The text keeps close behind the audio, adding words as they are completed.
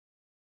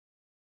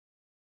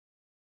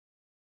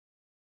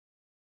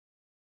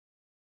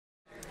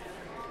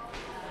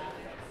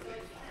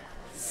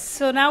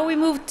So now we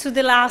move to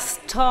the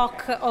last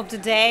talk of the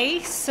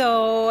day.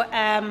 So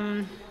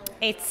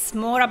it's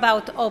more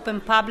about open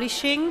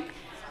publishing,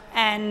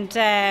 and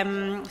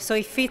so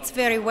it fits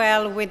very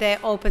well with the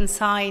open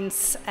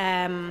science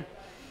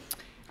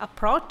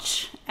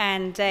approach,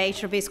 and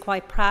HRB is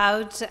quite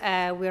proud.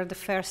 We're the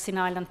first in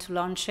Ireland to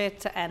launch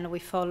it, and we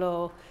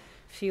follow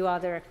a few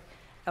other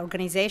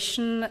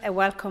organizations.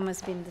 Wellcome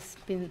has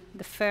been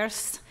the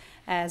first.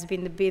 Has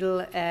been the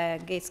Bill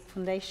Gates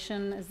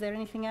Foundation. Is there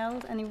anything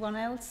else? Anyone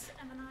else?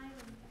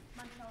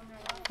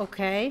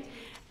 Okay,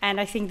 and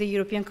I think the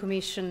European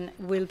Commission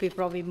will be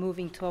probably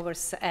moving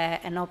towards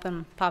an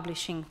open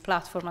publishing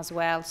platform as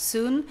well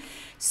soon.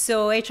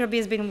 So HRB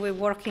has been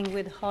working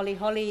with Holly.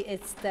 Holly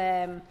is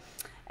the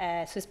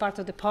so it's part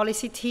of the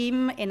policy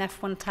team in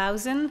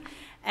F1000,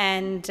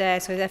 and so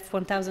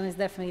F1000 is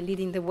definitely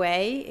leading the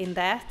way in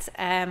that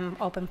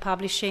open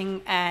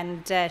publishing,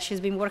 and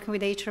she's been working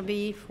with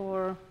HRB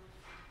for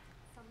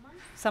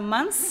some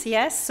months,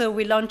 yes. So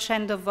we launch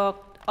end of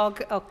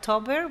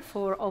October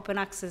for Open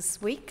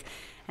Access Week,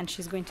 and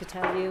she's going to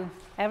tell you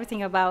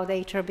everything about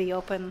HRB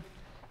Open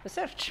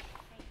Research.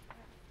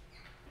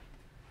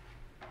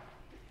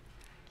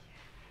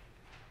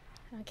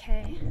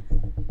 Okay.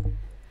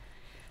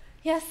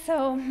 Yes,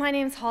 so my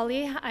name's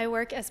Holly. I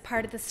work as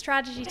part of the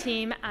strategy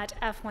team at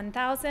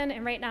F1000,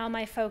 and right now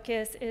my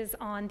focus is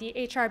on the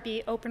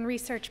HRB Open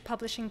Research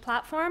Publishing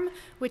Platform,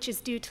 which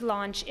is due to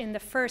launch in the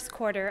first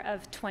quarter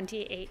of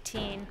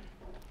 2018.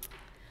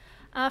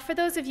 For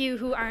those of you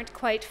who aren't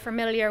quite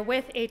familiar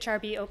with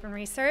HRB Open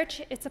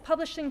Research, it's a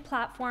publishing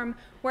platform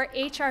where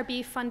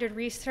HRB-funded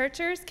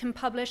researchers can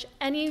publish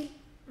any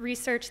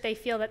research they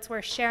feel that's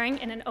worth sharing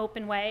in an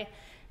open way.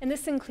 And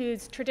this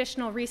includes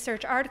traditional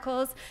research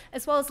articles,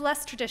 as well as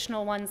less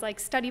traditional ones like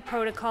study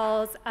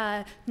protocols,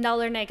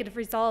 null or negative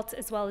results,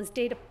 as well as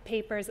data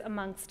papers,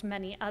 amongst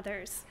many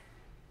others.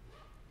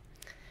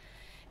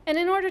 And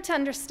in order to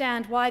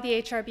understand why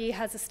the HRB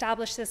has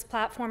established this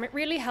platform, it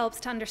really helps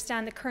to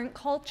understand the current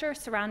culture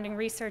surrounding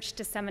research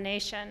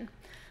dissemination.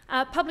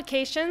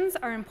 Publications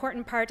are an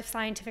important part of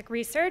scientific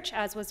research,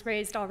 as was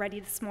raised already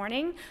this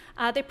morning.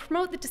 They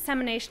promote the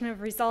dissemination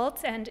of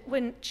results, and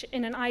which,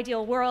 in an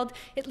ideal world,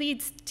 it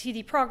leads to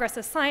the progress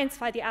of science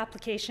by the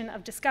application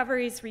of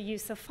discoveries,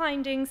 reuse of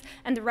findings,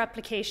 and the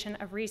replication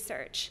of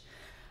research.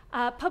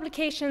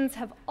 Publications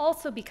have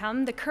also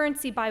become the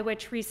currency by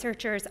which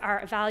researchers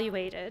are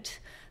evaluated.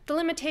 The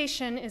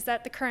limitation is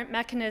that the current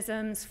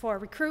mechanisms for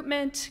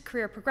recruitment,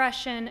 career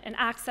progression, and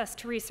access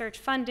to research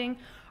funding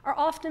are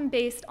often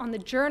based on the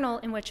journal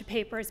in which a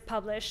paper is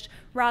published,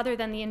 rather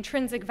than the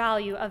intrinsic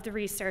value of the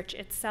research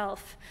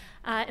itself.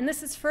 And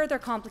this is further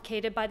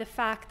complicated by the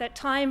fact that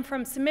time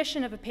from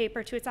submission of a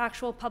paper to its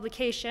actual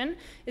publication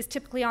is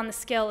typically on the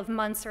scale of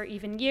months or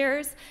even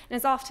years, and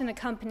is often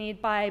accompanied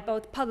by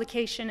both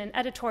publication and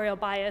editorial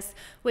bias,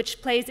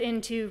 which plays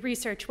into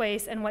research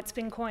waste and what's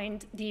been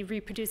coined the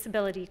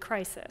reproducibility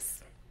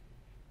crisis.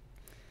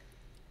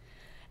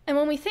 And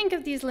when we think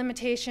of these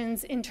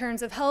limitations in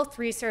terms of health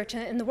research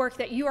and the work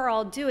that you are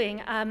all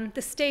doing,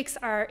 the stakes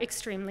are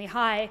extremely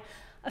high.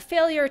 A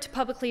failure to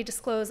publicly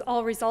disclose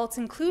all results,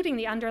 including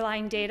the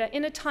underlying data,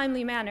 in a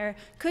timely manner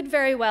could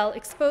very well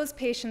expose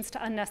patients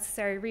to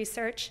unnecessary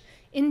research,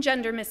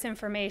 engender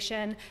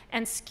misinformation,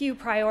 and skew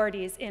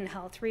priorities in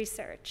health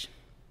research.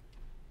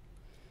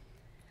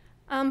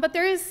 But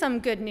there is some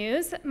good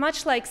news.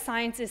 Much like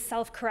science is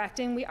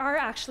self-correcting, we are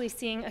actually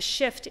seeing a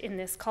shift in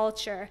this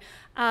culture.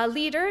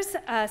 Leaders,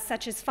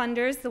 such as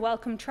funders, the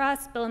Wellcome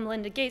Trust, Bill and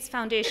Melinda Gates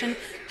Foundation,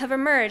 have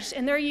emerged,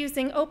 and they're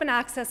using open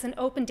access and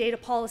open data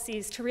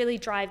policies to really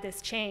drive this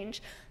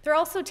change. They're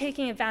also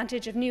taking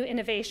advantage of new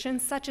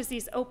innovations, such as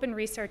these open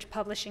research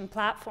publishing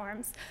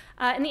platforms.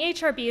 And the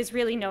HRB is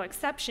really no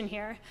exception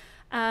here.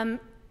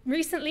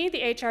 Recently,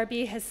 the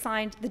HRB has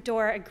signed the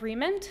DORA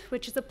Agreement,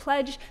 which is a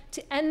pledge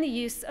to end the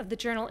use of the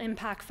journal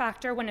impact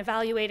factor when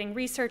evaluating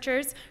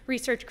researchers,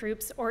 research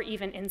groups, or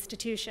even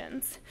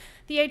institutions.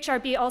 The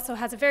HRB also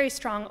has a very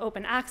strong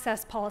open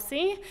access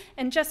policy,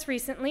 and just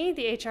recently,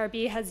 the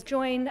HRB has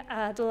joined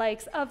the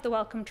likes of the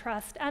Wellcome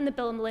Trust and the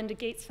Bill and Melinda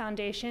Gates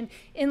Foundation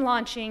in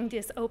launching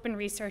this open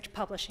research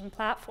publishing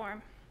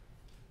platform.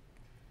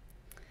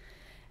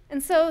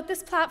 And so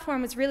this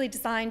platform was really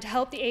designed to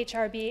help the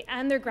HRB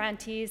and their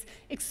grantees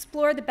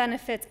explore the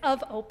benefits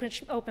of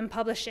open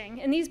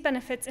publishing. And these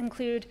benefits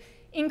include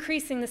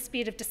increasing the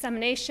speed of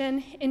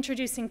dissemination,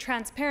 introducing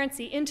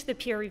transparency into the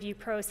peer review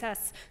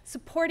process,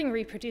 supporting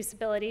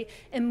reproducibility,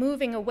 and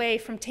moving away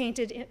from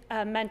tainted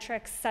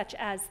metrics such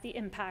as the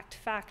impact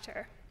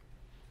factor.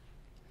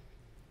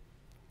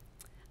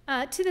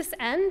 To this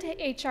end,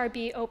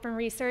 HRB Open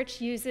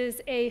Research uses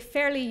a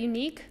fairly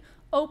unique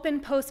open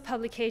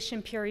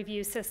post-publication peer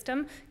review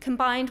system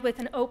combined with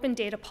an open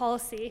data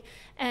policy.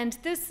 And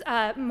this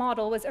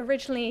model was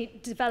originally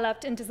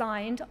developed and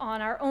designed on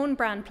our own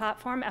brand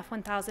platform,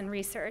 F1000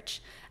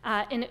 Research.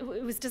 And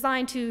it was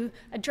designed to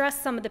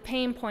address some of the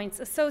pain points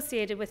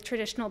associated with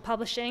traditional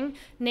publishing,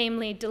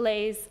 namely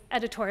delays,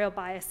 editorial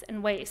bias,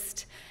 and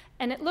waste.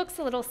 And it looks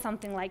a little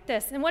something like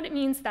this. And what it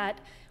means that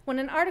When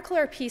an article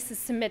or piece is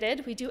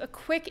submitted, we do a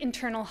quick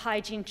internal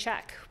hygiene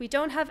check. We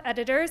don't have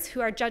editors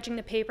who are judging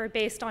the paper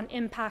based on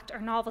impact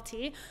or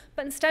novelty,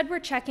 but instead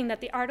we're checking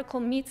that the article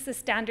meets the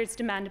standards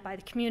demanded by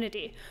the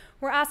community.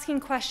 We're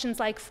asking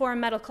questions like, for a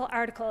medical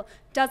article,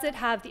 does it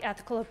have the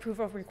ethical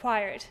approval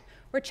required?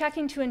 We're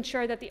checking to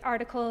ensure that the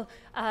article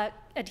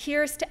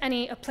adheres to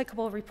any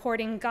applicable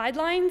reporting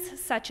guidelines,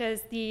 such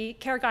as the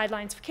CARE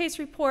guidelines for case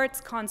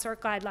reports,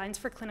 consort guidelines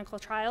for clinical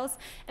trials,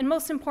 and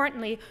most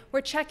importantly, we're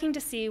checking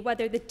to see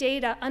whether the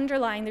data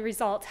underlying the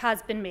results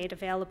has been made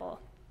available.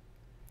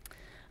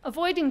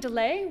 Avoiding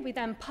delay, we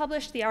then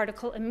publish the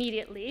article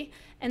immediately,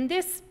 and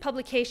this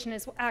publication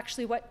is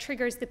actually what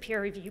triggers the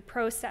peer review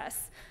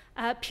process.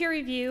 Peer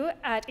review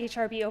at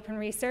HRB Open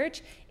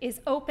Research is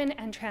open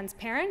and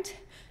transparent.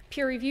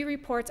 Peer review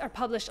reports are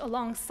published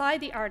alongside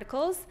the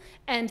articles,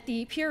 and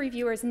the peer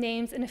reviewers'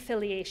 names and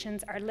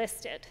affiliations are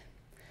listed.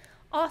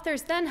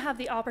 Authors then have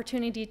the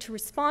opportunity to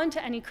respond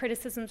to any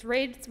criticisms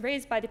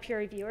raised by the peer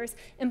reviewers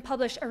and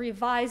publish a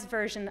revised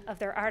version of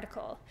their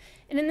article.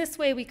 And in this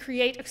way, we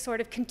create a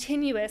sort of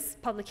continuous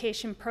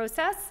publication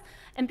process.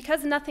 And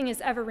because nothing is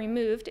ever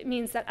removed, it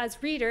means that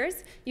as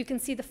readers, you can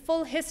see the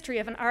full history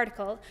of an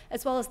article,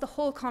 as well as the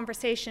whole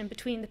conversation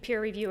between the peer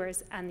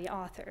reviewers and the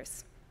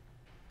authors.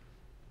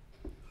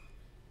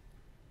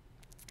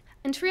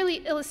 And to really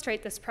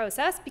illustrate this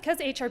process, because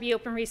HRB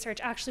Open Research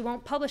actually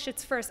won't publish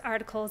its first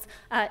articles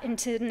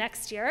into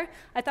next year,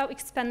 I thought we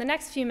could spend the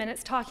next few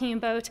minutes talking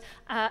about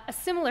a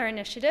similar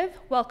initiative,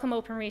 Welcome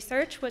Open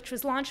Research, which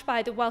was launched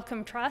by the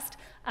Wellcome Trust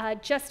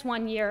just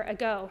 1 year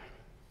ago.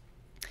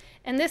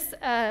 And this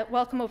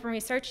Welcome Open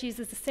Research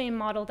uses the same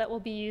model that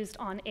will be used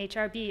on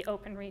HRB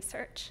Open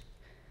Research.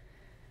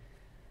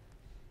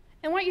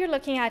 And what you're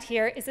looking at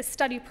here is a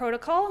study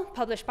protocol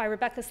published by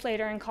Rebecca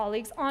Slater and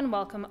colleagues on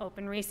Welcome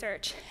Open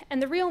Research.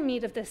 And the real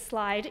meat of this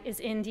slide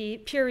is in the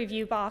peer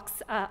review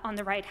box on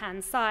the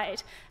right-hand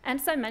side. And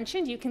as I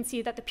mentioned, you can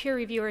see that the peer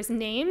reviewers'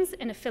 names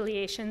and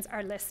affiliations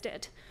are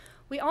listed.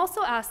 We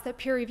also ask that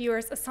peer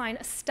reviewers assign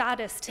a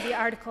status to the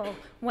article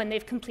when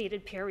they've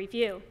completed peer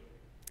review.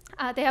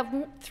 They have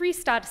 3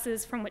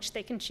 statuses from which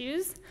they can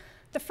choose.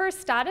 The first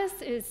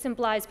status is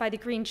symbolized by the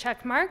green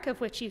check mark,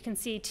 of which you can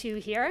see 2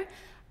 here.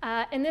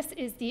 And this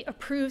is the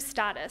approved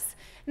status.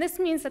 And this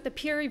means that the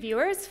peer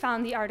reviewers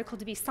found the article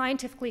to be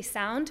scientifically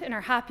sound and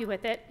are happy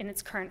with it in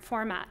its current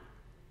format.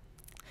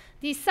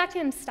 The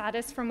second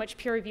status from which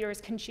peer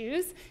reviewers can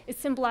choose is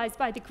symbolized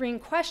by the green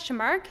question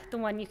mark, the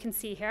one you can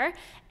see here,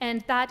 and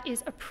that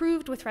is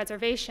approved with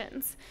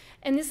reservations.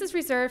 And this is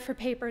reserved for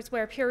papers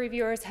where peer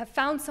reviewers have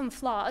found some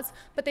flaws,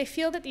 but they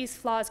feel that these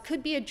flaws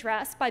could be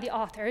addressed by the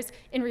authors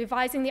in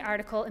revising the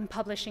article and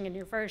publishing a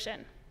new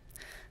version.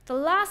 The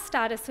last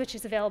status which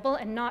is available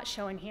and not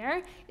shown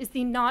here is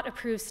the not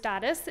approved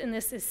status, and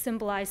this is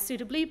symbolized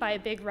suitably by a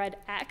big red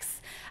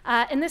X.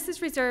 And this is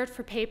reserved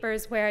for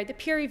papers where the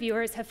peer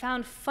reviewers have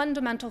found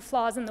fundamental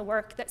flaws in the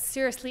work that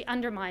seriously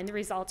undermine the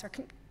results or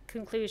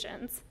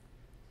conclusions.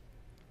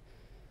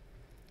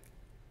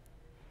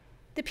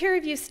 The peer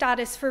review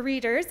status for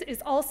readers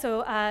is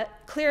also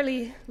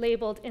clearly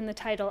labeled in the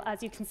title,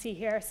 as you can see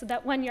here, so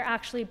that when you're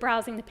actually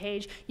browsing the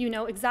page, you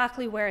know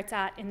exactly where it's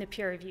at in the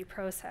peer review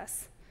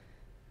process.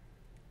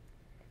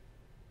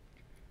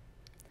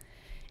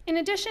 In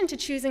addition to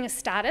choosing a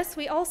status,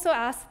 we also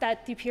ask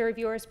that the peer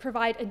reviewers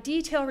provide a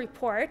detailed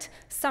report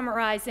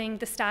summarizing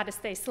the status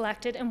they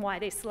selected and why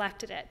they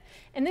selected it.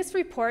 And this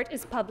report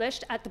is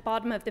published at the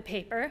bottom of the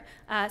paper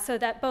so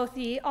that both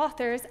the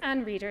authors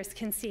and readers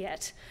can see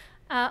it.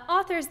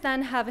 Authors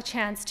then have a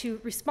chance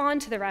to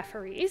respond to the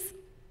referees,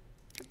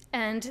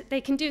 and they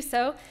can do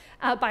so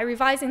by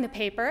revising the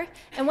paper.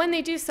 And when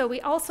they do so, we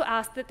also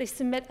ask that they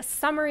submit a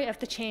summary of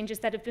the changes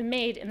that have been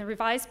made in the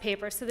revised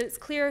paper so that it's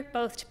clear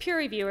both to peer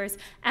reviewers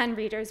and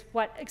readers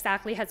what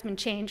exactly has been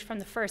changed from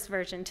the first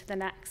version to the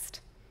next.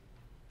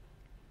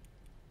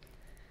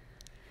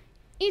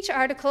 Each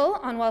article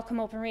on Welcome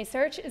Open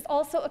Research is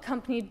also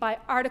accompanied by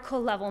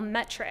article-level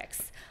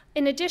metrics.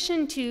 In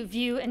addition to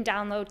view and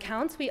download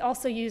counts, we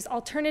also use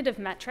alternative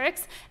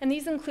metrics, and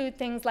these include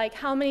things like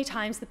how many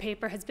times the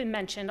paper has been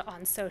mentioned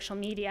on social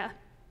media.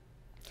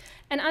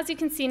 And as you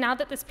can see, now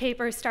that this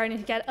paper is starting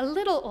to get a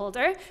little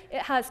older,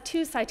 it has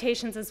 2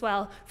 citations as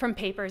well from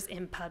papers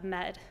in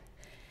PubMed.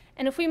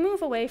 And if we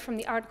move away from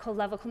the article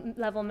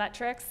level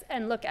metrics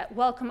and look at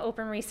Welcome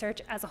Open Research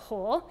as a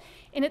whole,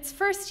 in its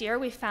first year,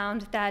 we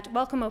found that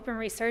Welcome Open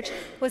Research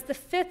was the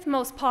 5th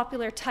most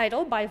popular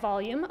title by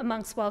volume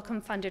amongst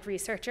Wellcome-funded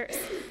researchers.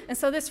 And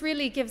so this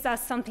really gives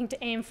us something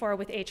to aim for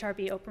with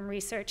HRB Open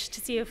Research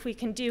to see if we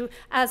can do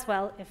as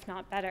well, if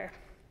not better.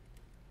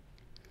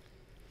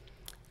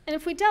 And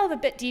if we delve a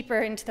bit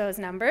deeper into those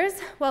numbers,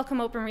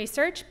 Welcome Open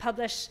Research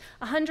published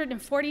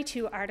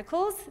 142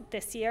 articles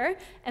this year,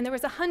 and there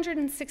was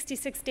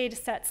 166 data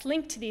sets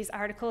linked to these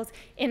articles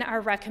in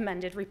our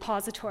recommended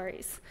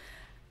repositories.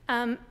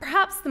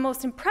 Perhaps the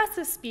most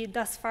impressive speed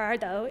thus far,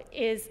 though,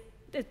 is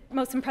the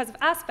most impressive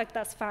aspect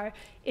thus far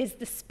is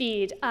the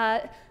speed.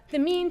 The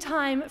mean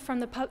time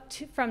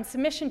from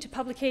submission to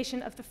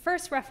publication of the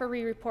first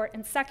referee report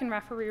and second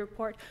referee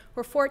report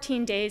were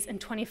 14 days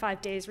and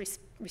 25 days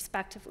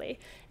respectively.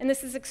 And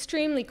this is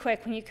extremely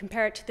quick when you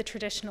compare it to the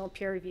traditional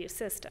peer review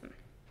system.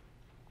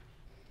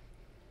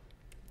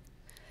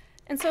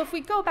 And so if we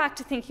go back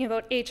to thinking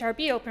about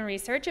HRB open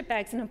research, it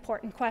begs an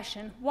important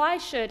question. Why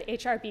should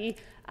HRB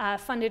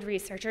funded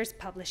researchers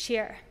publish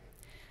here?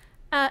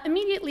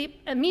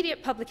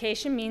 Immediate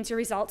publication means your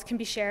results can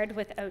be shared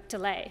without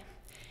delay.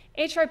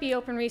 HRB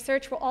Open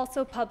Research will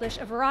also publish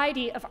a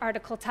variety of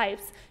article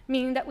types,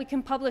 meaning that we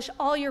can publish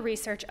all your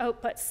research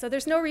outputs. So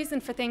there's no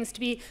reason for things to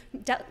be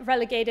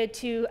relegated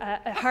to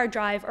a hard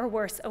drive or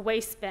worse, a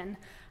waste bin.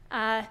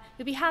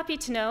 You'll be happy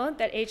to know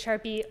that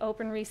HRB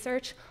Open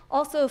Research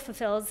also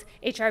fulfills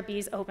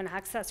HRB's open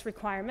access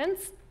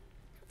requirements.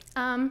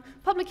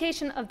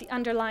 Publication of the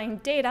underlying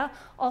data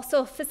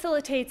also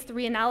facilitates the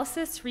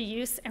reanalysis,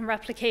 reuse, and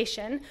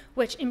replication,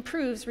 which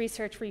improves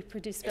research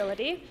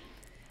reproducibility.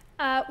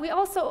 We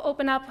also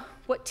open up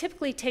what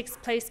typically takes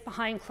place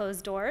behind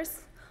closed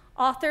doors.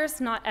 Authors,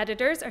 not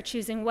editors, are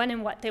choosing when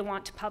and what they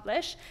want to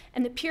publish,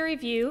 and the peer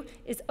review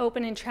is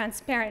open and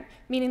transparent,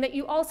 meaning that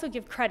you also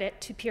give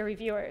credit to peer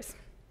reviewers.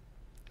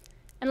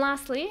 And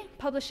lastly,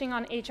 publishing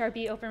on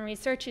HRB Open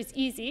Research is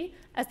easy,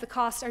 as the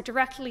costs are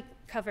directly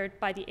covered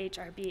by the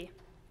HRB.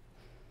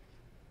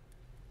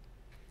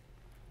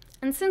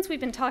 And since we've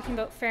been talking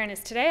about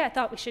fairness today, I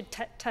thought we should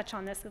touch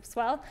on this as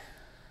well.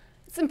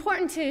 It's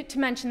important to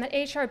mention that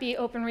HRB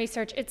Open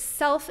Research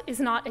itself is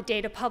not a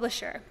data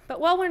publisher. But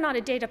while we're not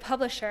a data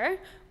publisher,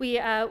 we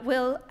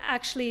will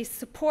actually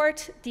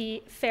support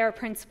the FAIR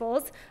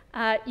principles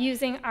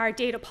using our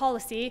data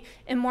policy,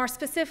 and more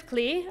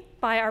specifically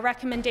by our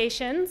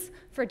recommendations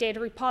for data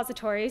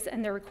repositories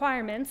and their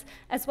requirements,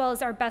 as well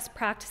as our best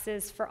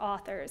practices for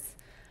authors.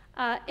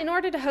 In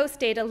order to host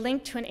data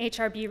linked to an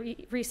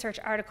HRB research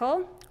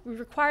article, we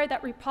require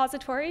that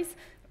repositories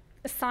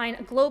assign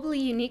a globally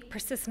unique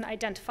persistent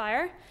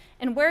identifier,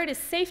 and where it is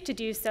safe to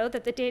do so,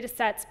 that the data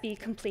sets be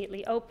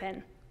completely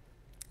open.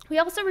 We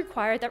also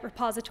require that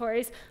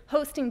repositories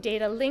hosting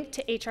data linked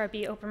to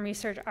HRB Open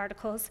Research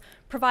articles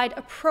provide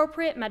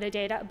appropriate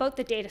metadata about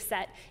the data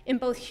set in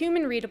both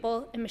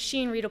human-readable and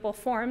machine-readable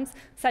forms,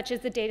 such as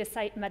the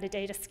DataCite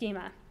metadata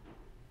schema.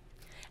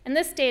 And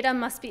this data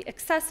must be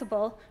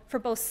accessible for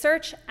both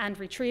search and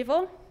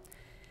retrieval.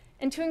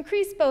 And to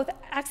increase both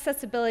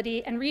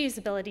accessibility and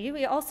reusability,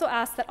 we also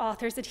ask that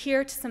authors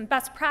adhere to some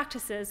best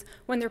practices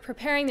when they're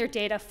preparing their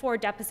data for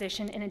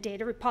deposition in a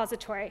data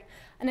repository.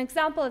 An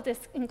example of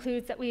this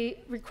includes that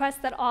we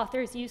request that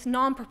authors use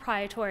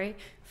non-proprietary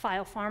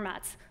file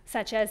formats,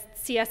 such as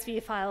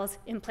CSV files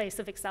in place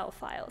of Excel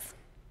files.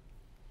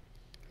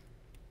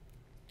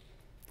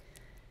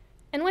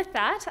 And with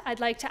that, I'd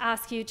like to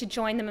ask you to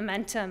join the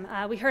momentum.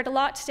 We heard a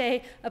lot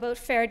today about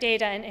fair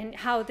data and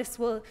how this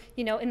will,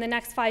 in the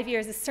next 5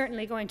 years is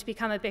certainly going to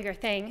become a bigger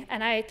thing.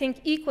 And I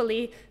think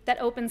equally that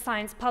open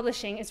science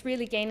publishing is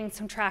really gaining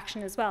some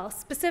traction as well.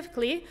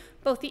 Specifically,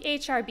 both the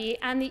HRB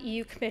and the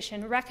EU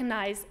Commission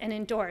recognize and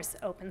endorse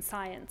open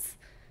science.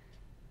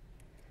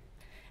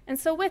 And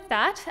so with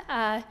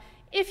that,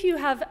 if you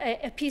have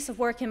a piece of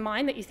work in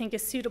mind that you think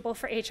is suitable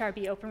for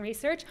HRB Open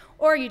Research,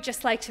 or you'd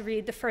just like to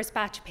read the first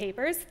batch of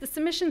papers, the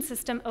submission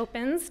system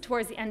opens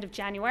towards the end of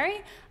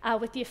January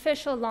with the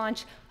official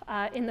launch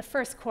in the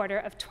first quarter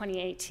of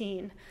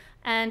 2018.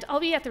 And I'll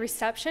be at the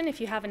reception. If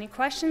you have any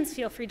questions,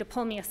 feel free to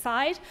pull me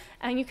aside.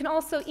 And you can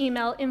also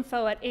email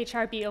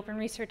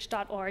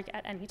info@hrbopenresearch.org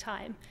at any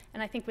time.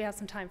 And I think we have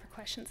some time for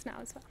questions now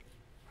as well.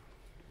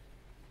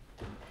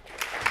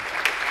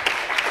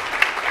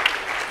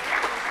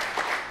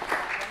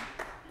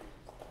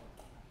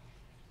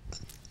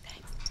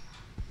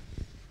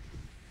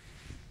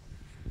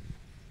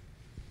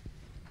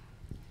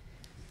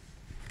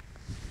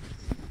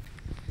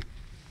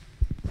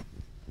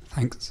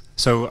 Thanks.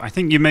 So I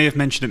think you may have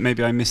mentioned it,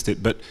 maybe I missed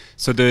it, but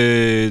so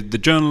the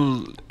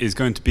journal is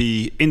going to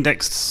be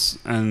indexed,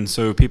 and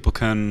so people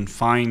can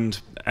find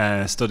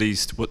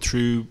studies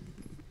through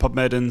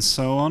PubMed and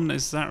so on.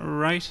 Is that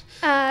right?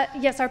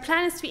 Yes, our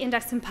plan is to be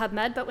indexed in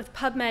PubMed, but with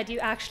PubMed you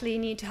actually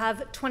need to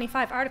have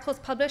 25 articles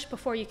published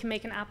before you can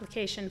make an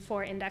application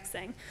for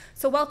indexing.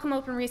 So Welcome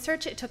Open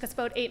Research, it took us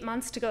about 8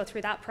 months to go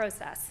through that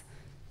process.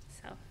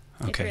 So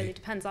okay. It really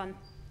depends on.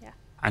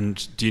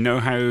 And do you know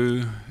how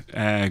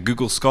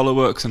Google Scholar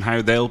works and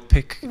how they'll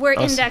pick We're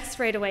us? Indexed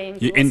straight away in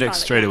Google You index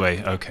Scholar, straight away.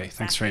 Yeah. Okay,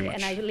 thanks very much.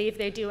 And I believe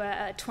they do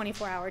a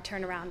 24-hour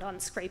turnaround on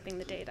scraping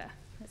the data.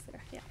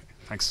 Yeah.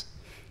 Thanks.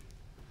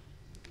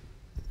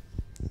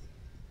 I'm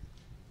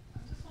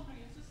just wondering,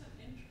 is this an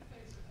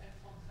interface with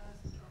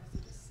F1000 or is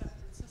it a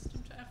separate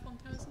system to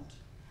F1000?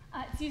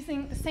 It's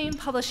using the same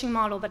publishing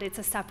model, but it's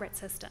a separate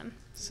system.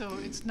 So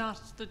it's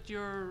not that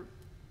you're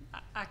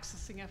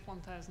accessing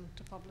F1000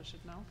 to publish it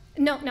now?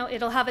 No,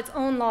 it'll have its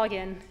own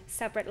login,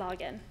 separate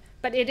login.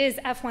 But it is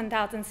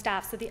F1000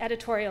 staff, so the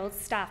editorial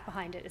staff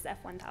behind it is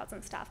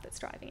F1000 staff that's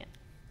driving it.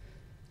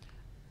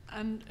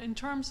 And in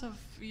terms of,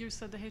 you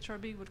said the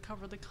HRB would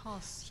cover the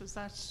cost. Is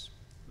that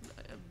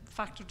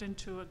factored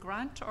into a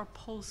grant or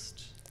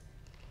post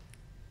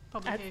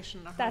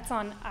publication? That's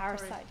on our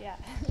side, yeah.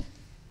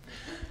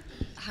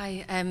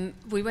 Hi,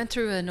 we went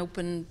through an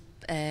open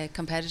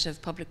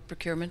competitive public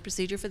procurement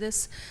procedure for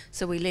this.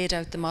 So we laid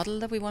out the model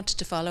that we wanted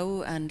to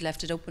follow and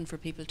left it open for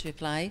people to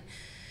apply.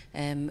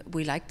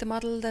 We like the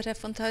model that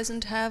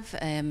F1000 have,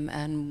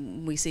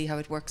 and we see how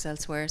it works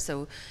elsewhere.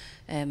 So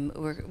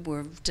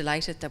we're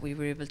delighted that we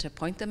were able to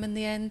appoint them in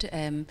the end.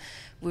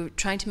 We're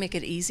trying to make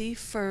it easy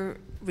for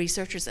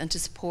researchers and to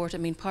support. I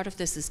mean, part of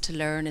this is to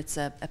learn. It's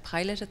a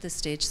pilot at this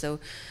stage, so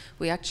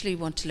we actually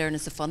want to learn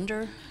as a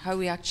funder how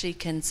we actually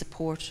can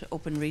support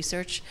open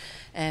research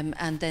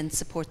and then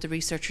support the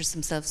researchers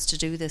themselves to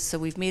do this. So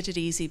we've made it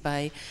easy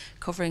by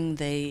covering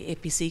the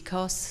APC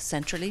costs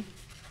centrally.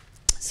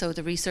 So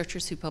the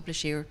researchers who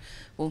publish here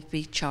won't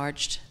be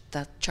charged.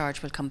 That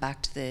charge will come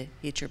back to the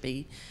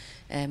HRB,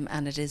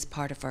 and it is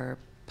part of our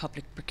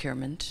public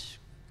procurement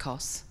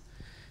costs.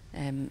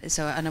 And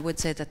I would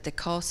say that the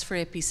costs for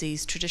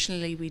APCs,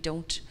 traditionally we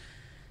don't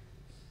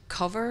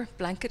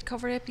blanket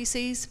cover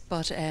APCs,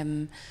 but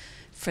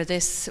for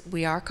this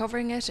we are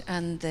covering it,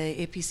 and the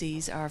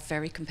APCs are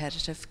very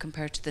competitive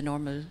compared to the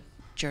normal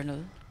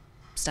journal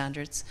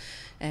standards,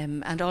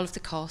 and all of the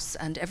costs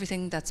and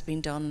everything that's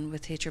been done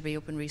with HRB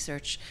Open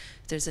Research.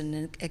 There's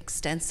an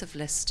extensive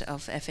list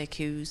of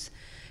FAQs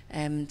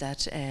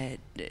that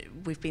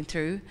we've been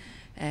through,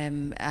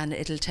 and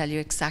it'll tell you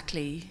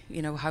exactly,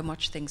 you know, how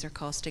much things are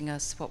costing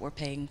us, what we're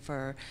paying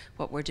for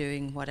what we're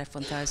doing, what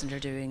F1000 are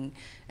doing,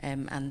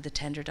 and the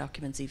tender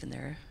documents even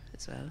there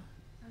as well.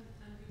 And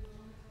we will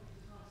only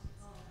cover the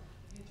cost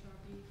of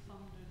HRB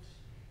funded,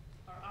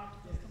 or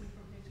articles coming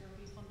from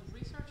HRB funded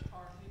research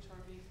or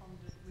HRB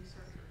funded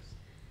researchers?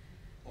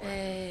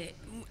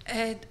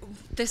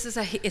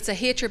 It's a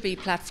HRB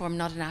platform,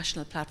 not a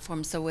national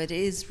platform, so it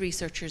is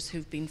researchers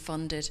who've been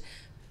funded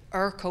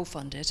or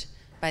co-funded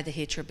by the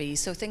HRB.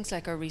 So things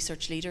like our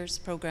research leaders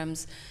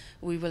programs,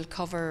 we will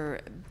cover,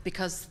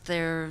 because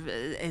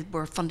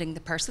we're funding the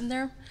person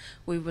there,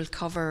 we will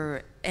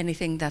cover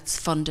anything that's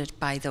funded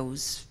by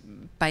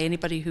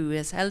anybody who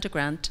has held a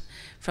grant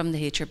from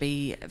the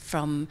HRB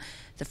from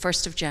the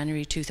 1st of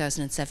January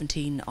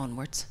 2017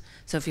 onwards.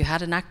 So if you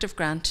had an active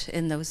grant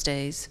in those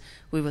days,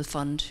 we will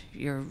fund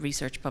your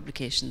research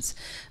publications.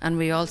 And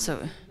we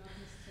also,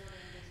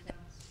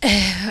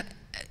 if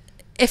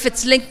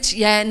it's linked,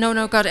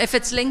 if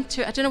it's linked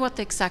to, I don't know what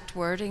the exact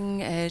wording,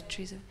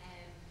 Teresa.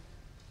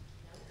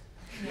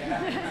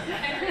 Yeah, so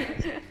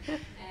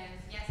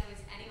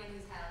it's anyone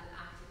who's held an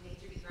active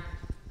HRB grant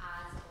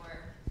as or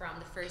from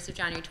the 1st of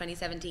January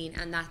 2017,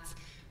 and that's,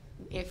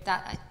 if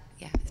that,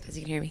 yeah, I suppose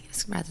you can hear me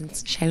rather than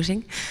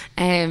shouting.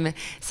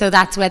 So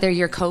that's whether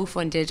you're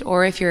co-funded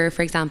or if you're,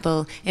 for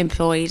example,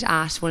 employed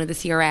at one of the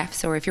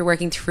CRFs, or if you're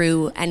working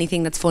through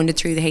anything that's funded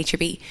through the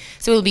HRB.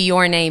 So it'll be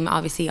your name,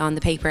 obviously, on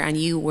the paper, and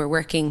you were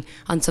working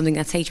on something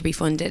that's HRB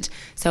funded.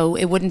 So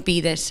it wouldn't be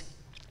that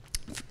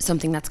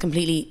something that's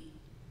completely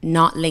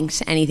not linked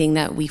to anything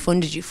that we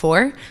funded you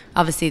for.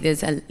 Obviously,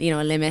 there's a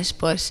limit,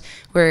 but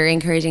we're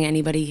encouraging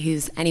anybody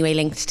who's anyway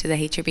linked to the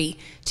HRB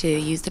to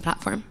use the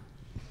platform.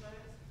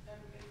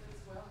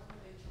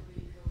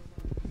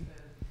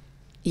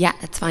 Yeah,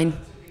 it's fine.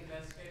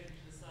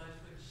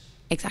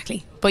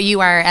 Exactly. But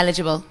you are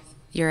eligible.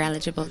 You're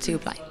eligible to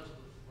apply.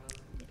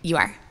 You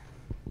are.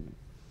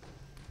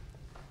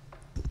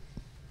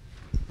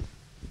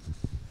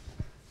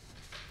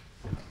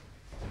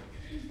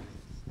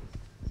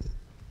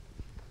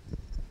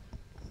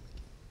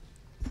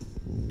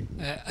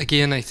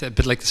 Again, a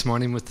bit like this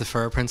morning with the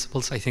FAIR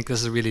principles, I think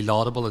this is a really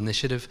laudable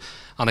initiative,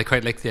 and I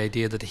quite like the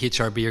idea that the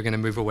HRB are going to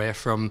move away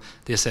from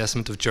the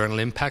assessment of journal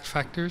impact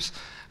factors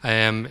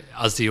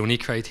as the only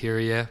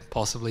criteria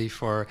possibly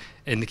for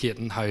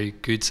indicating how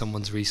good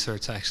someone's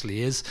research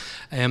actually is.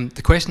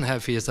 The question I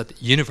have for you is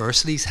that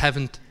universities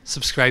haven't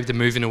subscribed to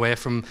moving away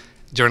from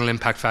journal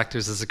impact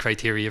factors as a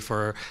criteria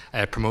for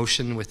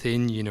promotion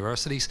within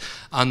universities.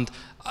 And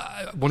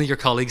one of your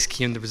colleagues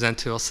came to present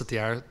to us at the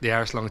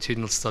Irish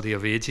Longitudinal Study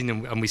of Ageing,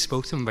 and we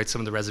spoke to him about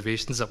some of the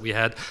reservations that we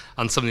had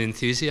and some of the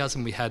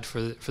enthusiasm we had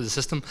for the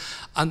system.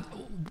 And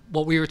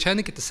what we were trying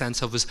to get the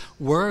sense of was,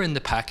 where in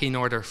the packing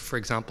order, for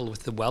example,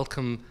 with the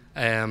Wellcome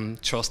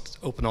Trust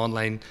Open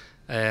Online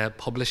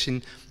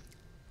Publishing,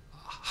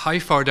 how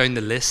far down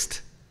the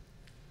list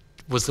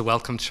was the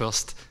Wellcome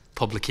Trust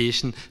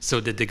publication? So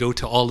did they go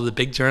to all of the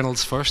big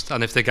journals first,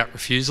 and if they got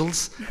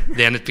refusals,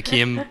 then it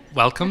became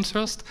Wellcome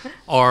Trust?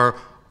 Or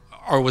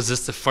was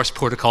this the first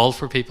protocol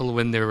for people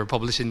when they were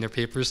publishing their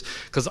papers?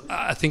 Because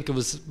I think it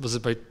was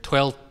about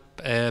 12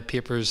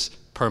 papers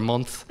per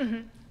month,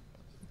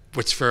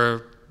 which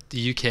for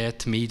the UK,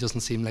 to me,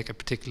 doesn't seem like a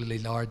particularly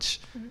large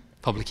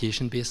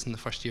publication base in the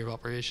first year of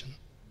operation.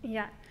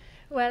 Yeah,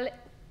 well,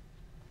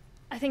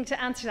 I think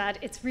to answer that,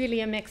 it's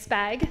really a mixed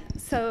bag.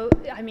 So,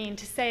 I mean,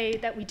 to say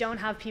that we don't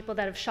have people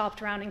that have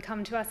shopped around and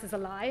come to us is a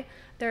lie.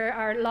 There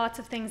are lots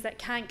of things that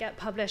can't get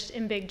published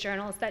in big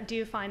journals that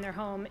do find their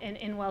home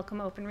in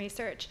Welcome Open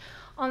Research.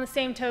 On the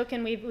same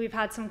token, we've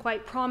had some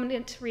quite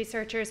prominent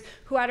researchers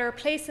who are at a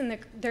place in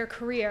their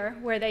career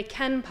where they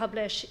can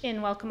publish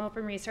in Welcome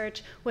Open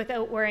Research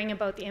without worrying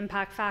about the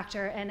impact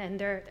factor and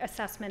their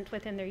assessment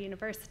within their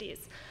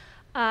universities.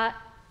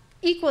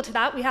 Equal to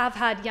that, we have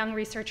had young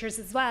researchers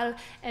as well,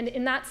 and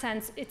in that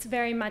sense, it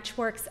very much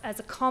works as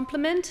a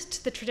complement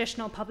to the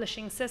traditional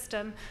publishing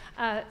system.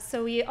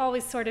 So we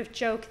always sort of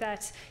joke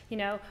that, you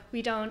know,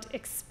 we don't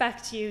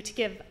expect you to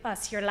give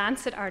us your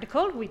Lancet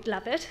article, we'd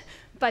love it,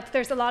 but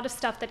there's a lot of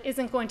stuff that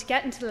isn't going to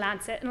get into the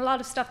Lancet, and a lot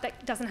of stuff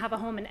that doesn't have a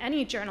home in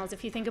any journals.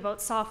 If you think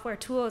about software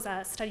tools,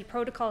 study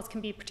protocols can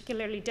be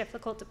particularly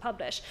difficult to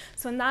publish.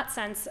 So in that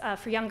sense,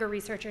 for younger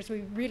researchers,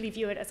 we really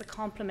view it as a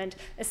complement,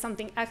 as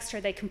something extra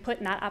they can put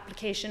in that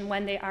application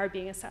when they are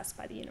being assessed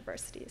by the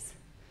universities.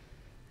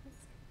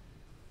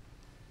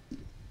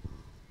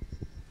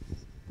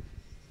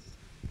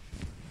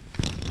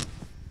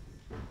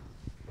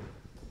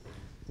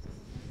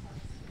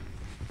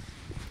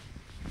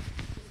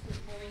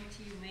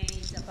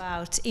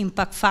 About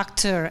impact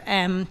factor.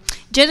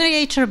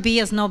 Generally, HRB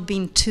has not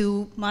been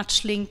too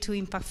much linked to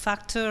impact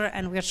factor,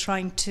 and we're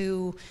trying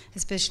to,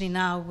 especially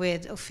now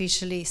with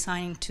officially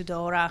signing to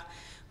DORA,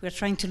 we're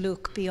trying to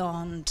look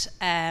beyond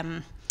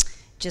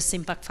just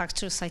impact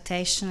factor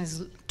citation,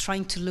 is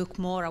trying to look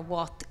more at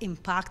what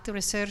impact the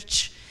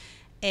research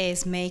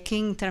is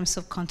making in terms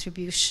of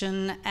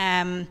contribution.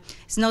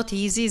 It's not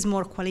easy, it's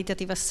more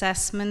qualitative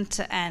assessment,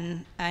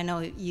 and I know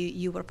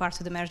you were part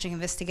of the merging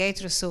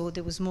investigator, so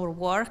there was more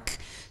work.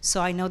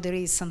 So I know there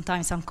is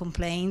sometimes some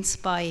complaints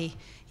by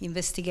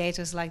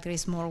investigators, like there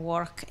is more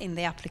work in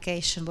the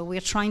application, but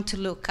we're trying to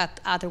look at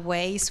other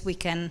ways we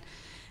can,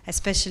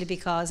 especially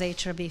because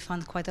HRB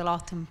fund quite a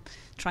lot in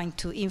trying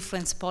to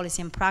influence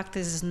policy and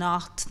practice, is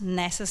not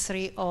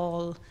necessary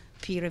all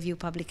peer review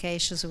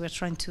publications. So we're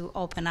trying to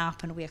open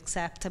up, and we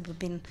accept.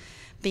 We've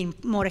been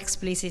more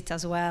explicit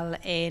as well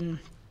in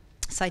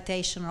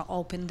citation or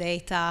open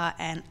data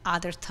and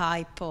other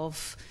type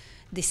of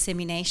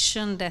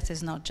dissemination that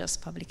is not just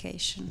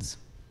publications.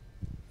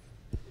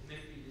 It may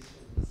be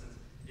useful in the sense,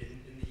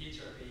 in the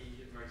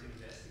HRB Emerging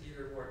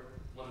Investigator Award,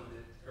 one of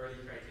the early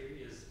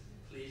criteria is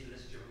please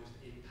list your most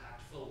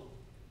impactful.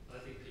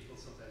 And I think people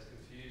sometimes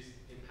confuse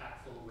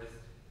impactful with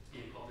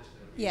being published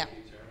in a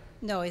peer-reviewed journal.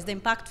 No, the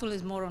impactful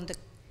is more on the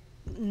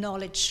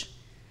knowledge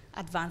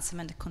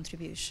advancement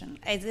contribution.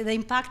 The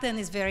impact then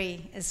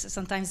is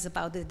sometimes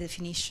about the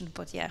definition,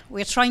 but yeah,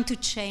 we're trying to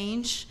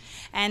change.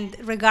 And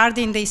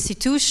regarding the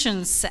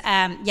institutions,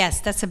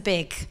 yes, it's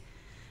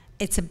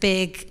a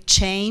big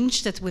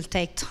change that will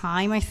take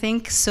time, I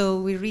think. So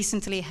we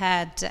recently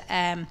had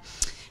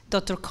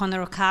Dr.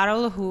 Conor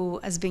O'Carroll, who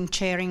has been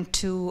chairing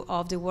two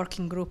of the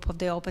working group of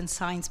the Open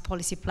Science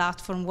Policy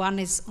Platform. One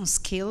is on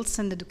skills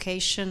and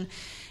education,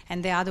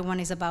 and the other one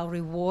is about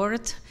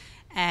reward,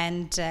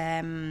 and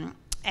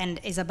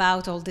is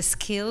about all the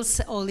skills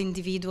all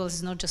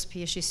individuals, not just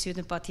PhD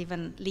students, but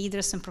even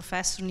leaders and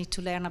professors need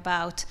to learn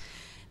about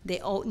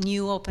the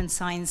new open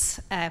science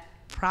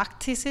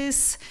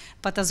practices.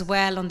 But as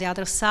well, on the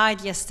other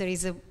side, yes, there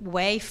is a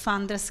way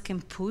funders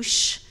can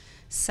push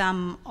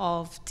some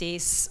of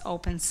this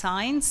open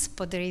science,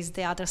 but there is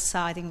the other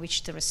side in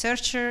which the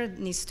researcher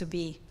needs to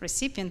be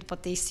recipient,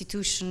 but the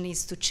institution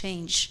needs to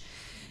change.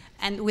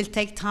 And will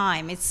take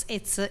time.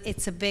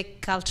 It's a big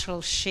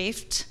cultural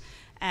shift,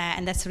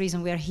 and that's the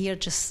reason we are here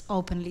just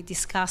openly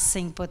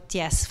discussing. But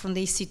yes, from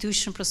the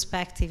institution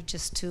perspective,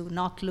 just to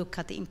not look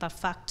at the impact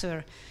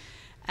factor,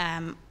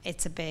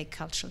 it's a big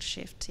cultural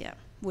shift. Yeah,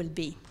 will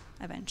be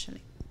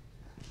eventually.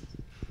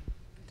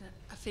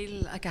 I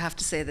feel like I have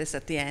to say this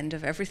at the end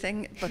of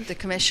everything, but the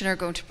Commissioner are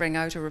going to bring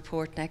out a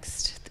report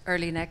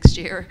early next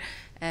year,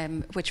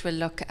 which will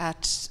look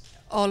at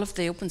all of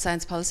the open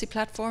science policy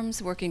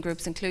platforms, working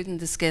groups, including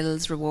the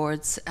skills,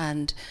 rewards,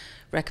 and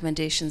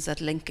recommendations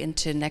that link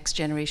into next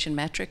generation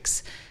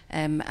metrics.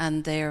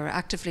 And they're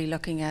actively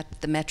looking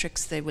at the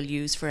metrics they will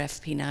use for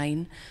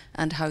FP9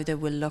 and how they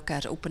will look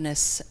at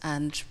openness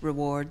and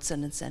rewards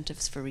and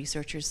incentives for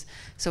researchers.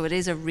 So it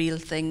is a real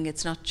thing.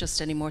 It's not just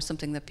anymore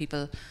something that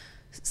people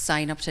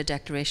sign up to a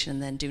declaration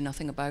and then do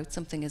nothing about.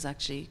 Something is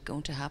actually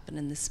going to happen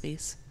in this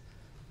space.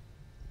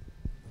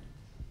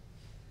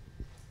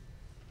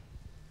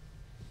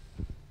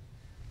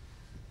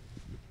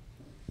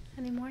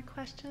 Any more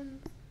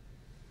questions?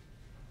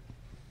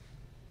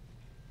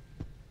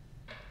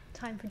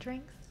 Time for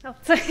drinks? Oh,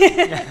 sorry.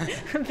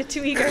 I'm a bit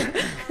too eager.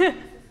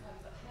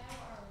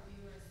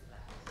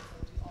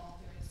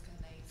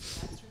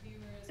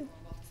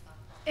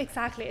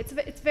 Exactly.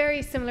 It's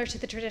very similar to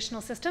the traditional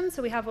system.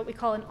 So we have what we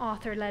call an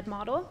author-led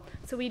model.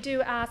 So we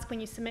do ask when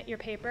you submit your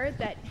paper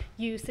that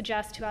you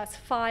suggest to us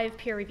 5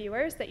 peer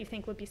reviewers that you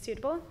think would be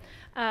suitable.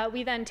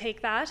 We then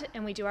take that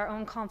and we do our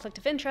own conflict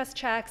of interest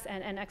checks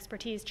and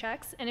expertise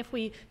checks. And if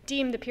we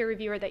deem the peer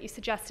reviewer that you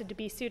suggested to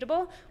be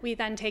suitable, we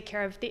then take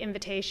care of the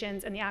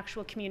invitations and the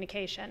actual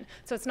communication.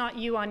 So it's not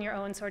you on your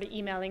own sort of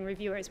emailing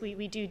reviewers.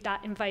 We do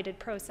that invited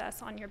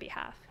process on your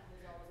behalf.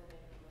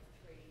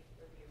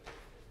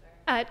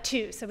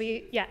 2. So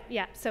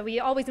So we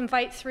always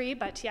invite 3,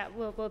 but yeah,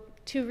 we'll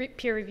 2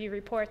 peer review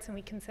reports, and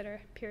we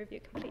consider peer review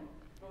complete.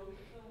 Both of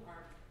whom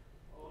are,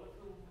 all of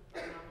whom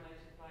are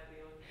nominated by the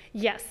author?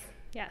 Yes.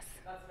 Yes.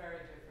 That's very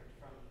different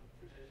from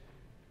traditional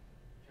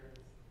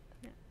journals.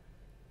 Yeah.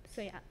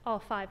 So yeah, all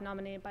 5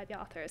 nominated by the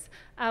authors.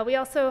 We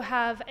also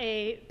have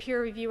a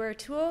peer reviewer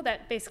tool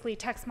that basically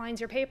text mines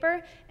your paper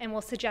and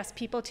will suggest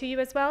people to you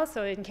as well.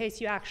 So in case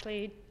you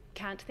actually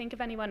can't think of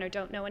anyone or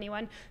don't know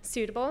anyone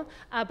suitable,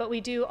 but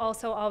we do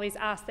also always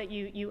ask that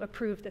you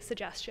approve the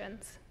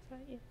suggestions. So,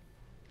 yeah.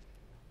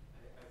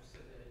 I've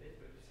said a little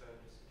bit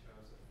just in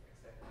terms of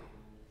accepting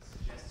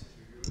suggested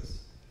reviewers.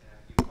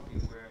 You're probably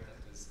aware that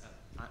there's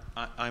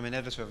I'm an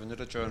editor of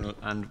another journal,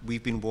 and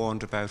we've been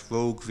warned about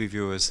rogue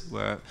reviewers,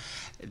 where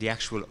the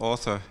actual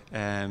author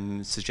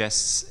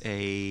suggests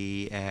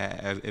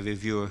a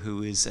reviewer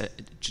who is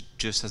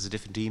just has a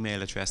different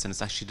email address, and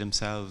it's actually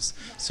themselves.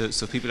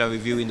 So people are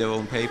reviewing their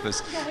own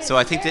papers. So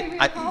I think that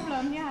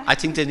I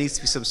think there needs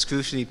to be some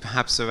scrutiny,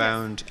 perhaps,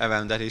 around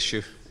that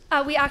issue.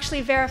 We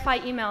actually verify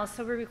emails,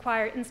 so we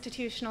require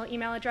institutional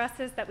email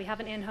addresses that we have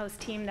an in-house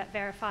team that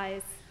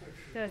verifies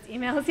those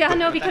emails. Yeah,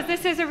 no, because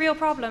this is a real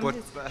problem. But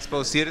I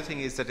suppose the other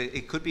thing is that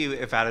it could be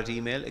a valid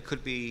email. It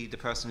could be the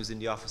person who's in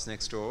the office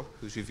next door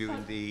who's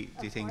reviewing the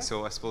thing.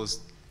 So I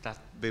suppose that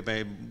would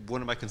be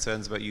one of my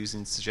concerns about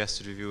using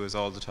suggested reviewers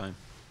all the time.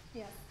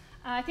 Yes.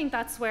 I think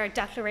that's where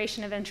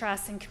declaration of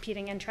interest and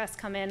competing interests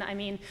come in. I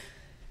mean,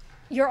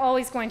 you're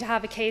always going to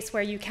have a case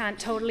where you can't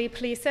totally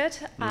police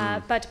it,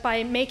 but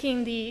by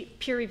making the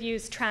peer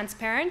reviews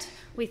transparent,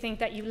 we think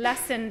that you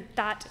lessen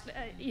that,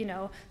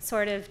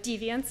 sort of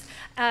deviance.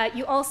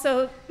 You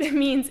also, it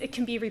means it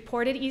can be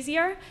reported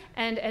easier,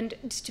 and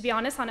to be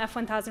honest, on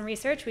F1000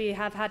 research, we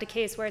have had a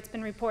case where it's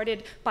been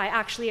reported by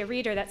actually a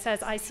reader that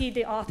says, I see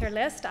the author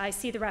list, I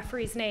see the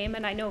referee's name,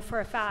 and I know for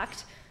a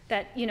fact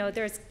that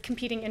there's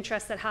competing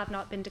interests that have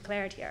not been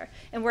declared here.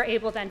 And we're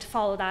able then to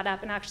follow that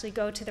up and actually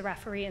go to the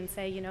referee and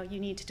say, you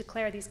need to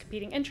declare these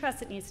competing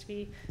interests. It needs to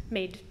be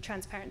made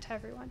transparent to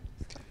everyone.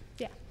 So,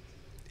 yeah.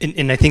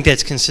 And I think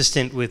that's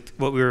consistent with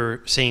what we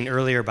were saying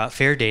earlier about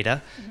FAIR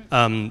data,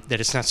 that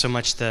it's not so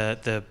much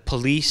the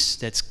police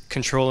that's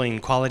controlling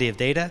quality of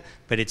data,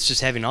 but it's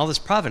just having all this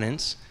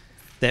provenance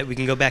that we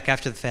can go back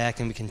after the fact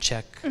and we can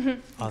check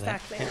all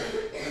exactly. that.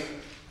 Yeah.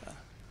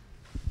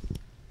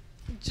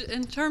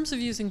 In terms of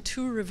using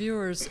 2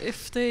 reviewers,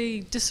 if they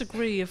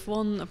disagree, if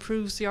one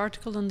approves the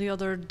article and the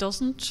other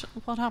doesn't,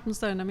 what happens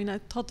then? I mean, I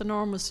thought the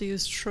norm was to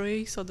use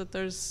 3 so that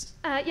there's...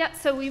 Yeah,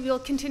 so we will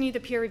continue the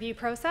peer review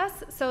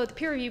process. So the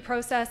peer review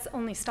process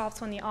only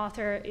stops when the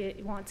author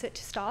wants it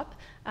to stop.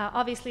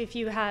 Obviously, if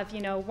you have,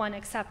 1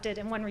 accepted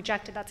and 1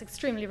 rejected, that's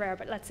extremely rare,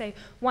 but let's say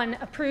 1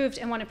 approved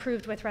and 1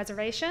 approved with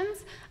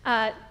reservations,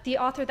 the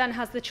author then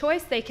has the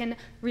choice. They can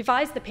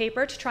revise the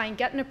paper to try and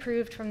get an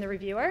approved from the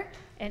reviewer,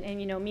 and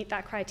meet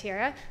that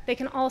criteria. They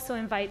can also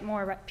invite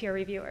more peer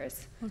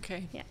reviewers.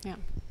 Okay. Yeah.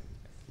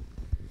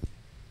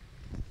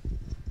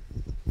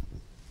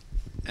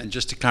 And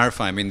just to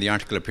clarify, I mean, the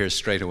article appears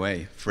straight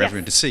away for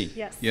everyone to see.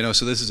 Yes.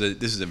 So this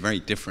is a very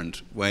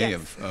different way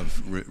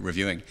of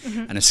reviewing.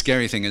 And a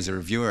scary thing as a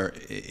reviewer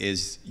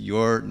is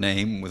your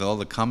name with all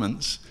the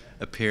comments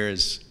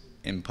appears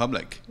in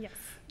public. Yes.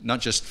 Not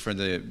just for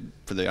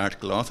the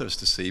article authors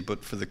to see,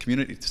 but for the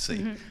community to see.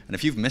 And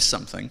if you've missed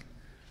something,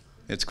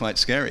 it's quite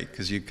scary,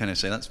 because you kind of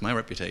say, that's my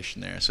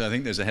reputation there. So I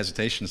think there's a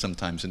hesitation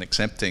sometimes in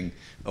accepting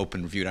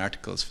open reviewed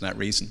articles for that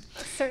reason.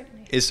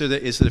 Certainly. Is there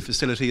a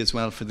facility as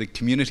well for the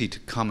community to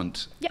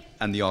comment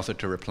and the author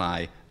to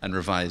reply and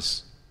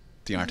revise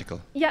the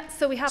article? Yeah,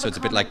 so we have a comment system. So it's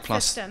a bit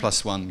like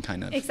plus one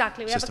kind of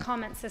Exactly, we system. have a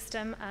comment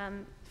system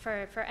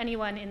for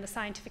anyone in the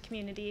scientific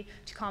community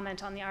to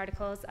comment on the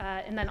articles,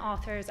 and then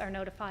authors are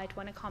notified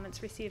when a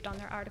comment's received on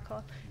their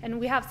article. And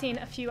we have seen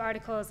a few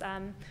articles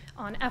on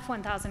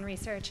F1000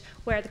 research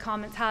where the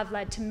comments have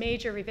led to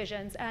major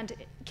revisions, and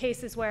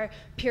cases where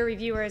peer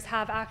reviewers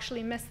have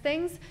actually missed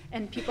things,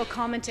 and people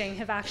commenting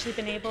have actually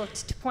been able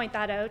to point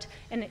that out,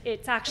 and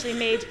it's actually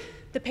made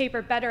the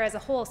paper better as a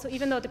whole. So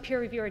even though the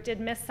peer reviewer did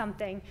miss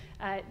something,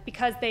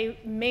 because they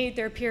made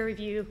their peer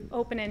review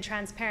open and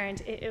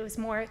transparent, it was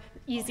more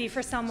easy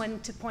for someone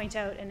to point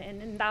out, and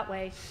in that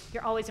way,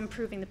 you're always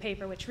improving the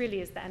paper, which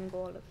really is the end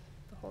goal of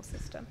the whole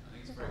system. I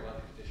think it's very well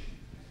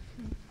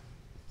conditioned.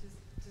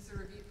 Does the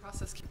review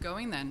process keep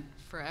going then,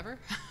 forever?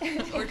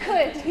 It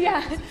could,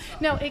 yeah.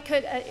 No, it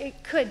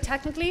could.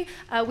 Technically,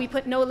 we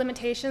put no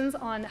limitations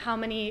on how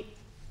many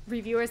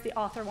reviewers the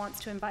author wants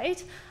to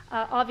invite.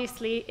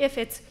 Obviously, if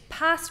it's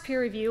past peer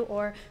review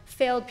or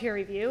failed peer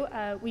review,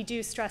 we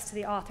do stress to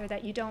the author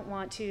that you don't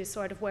want to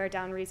sort of wear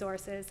down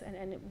resources,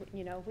 and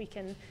you know, we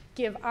can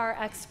give our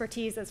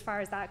expertise as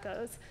far as that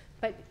goes,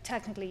 but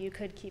technically you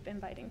could keep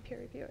inviting peer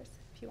reviewers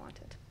if you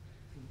wanted.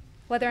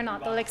 Whether or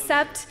not they'll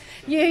accept,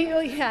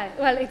 yeah,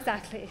 well,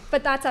 exactly.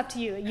 But that's up to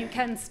you. You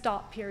can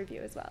stop peer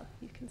review as well.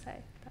 You can say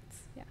that's,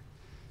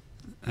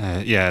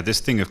 yeah. Yeah, this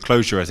thing of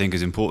closure I think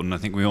is important. I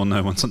think we all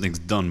know when something's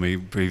done, we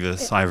breathe a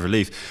sigh of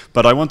relief.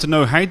 But I want to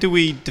know, how do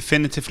we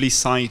definitively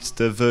cite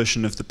the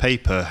version of the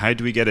paper? How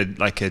do we get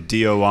like a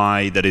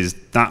DOI that is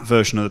that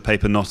version of the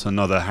paper, not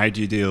another? How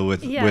do you deal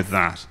with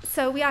that?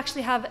 So we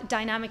actually have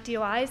dynamic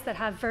DOIs that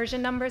have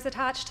version numbers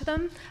attached to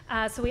them.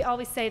 So we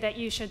always say that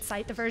you should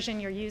cite the version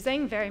you're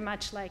using, very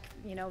much like,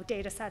 you know,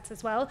 data sets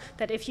as well,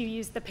 that if you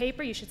use the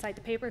paper, you should cite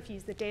the paper. If you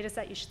use the data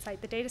set, you should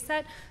cite the data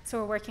set. So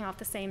we're working off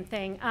the same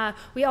thing.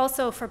 We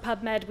also, for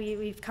PubMed,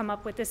 we've come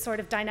up with this sort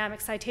of dynamic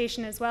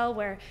citation as well,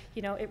 where,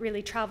 you know, it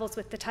really travels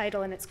with the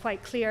title and it's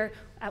quite clear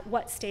at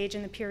what stage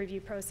in the peer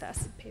review process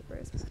the paper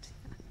is at.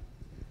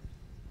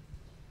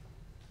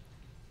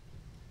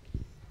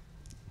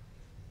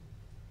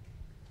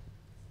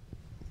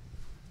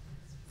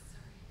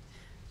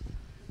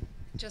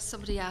 Just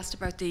somebody asked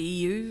about the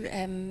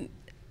EU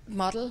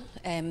model.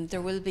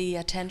 There will be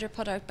a tender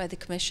put out by the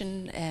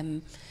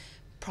Commission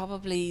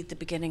probably the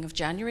beginning of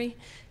January,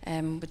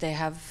 but they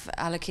have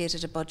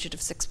allocated a budget of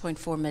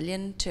 6.4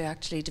 million to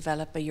actually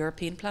develop a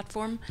European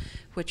platform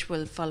which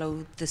will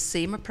follow the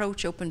same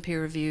approach: open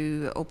peer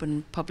review,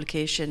 open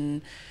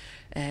publication,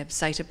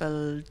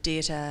 citable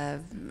data,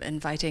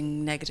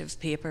 inviting negative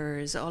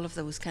papers, all of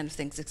those kind of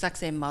things. Exact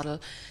same model.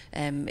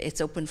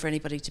 It's open for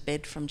anybody to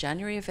bid from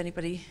January if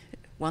anybody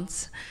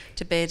wants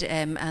to bid,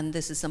 and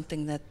this is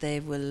something that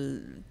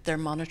they're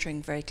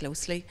monitoring very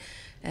closely.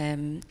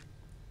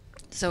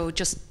 So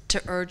just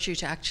to urge you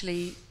to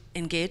actually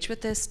engage with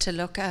this, to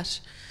look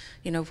at,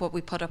 you know, what we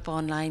put up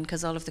online,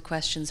 because all of the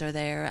questions are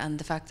there, and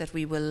the fact that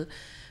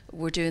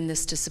we're doing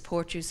this to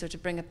support you. So to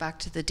bring it back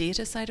to the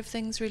data side of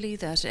things, really,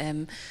 that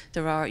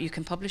you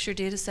can publish your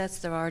data sets,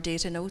 there are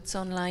data notes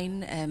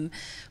online.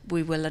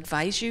 We will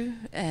advise you,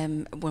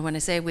 when I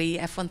say we,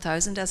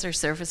 F1000 as our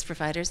service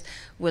providers,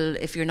 will,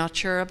 if you're not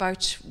sure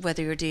about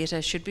whether your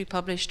data should be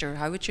published or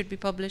how it should be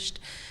published,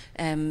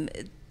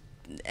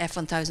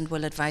 F1000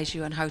 will advise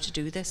you on how to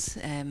do this.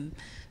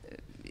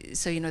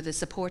 So, you know, the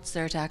support's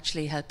there to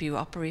actually help you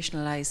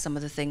operationalize some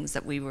of the things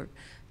that we were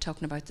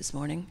talking about this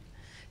morning.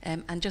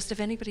 And just if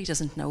anybody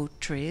doesn't know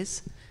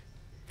Therese,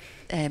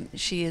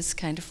 she is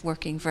kind of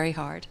working very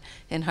hard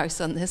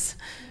in-house on this.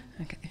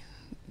 Okay.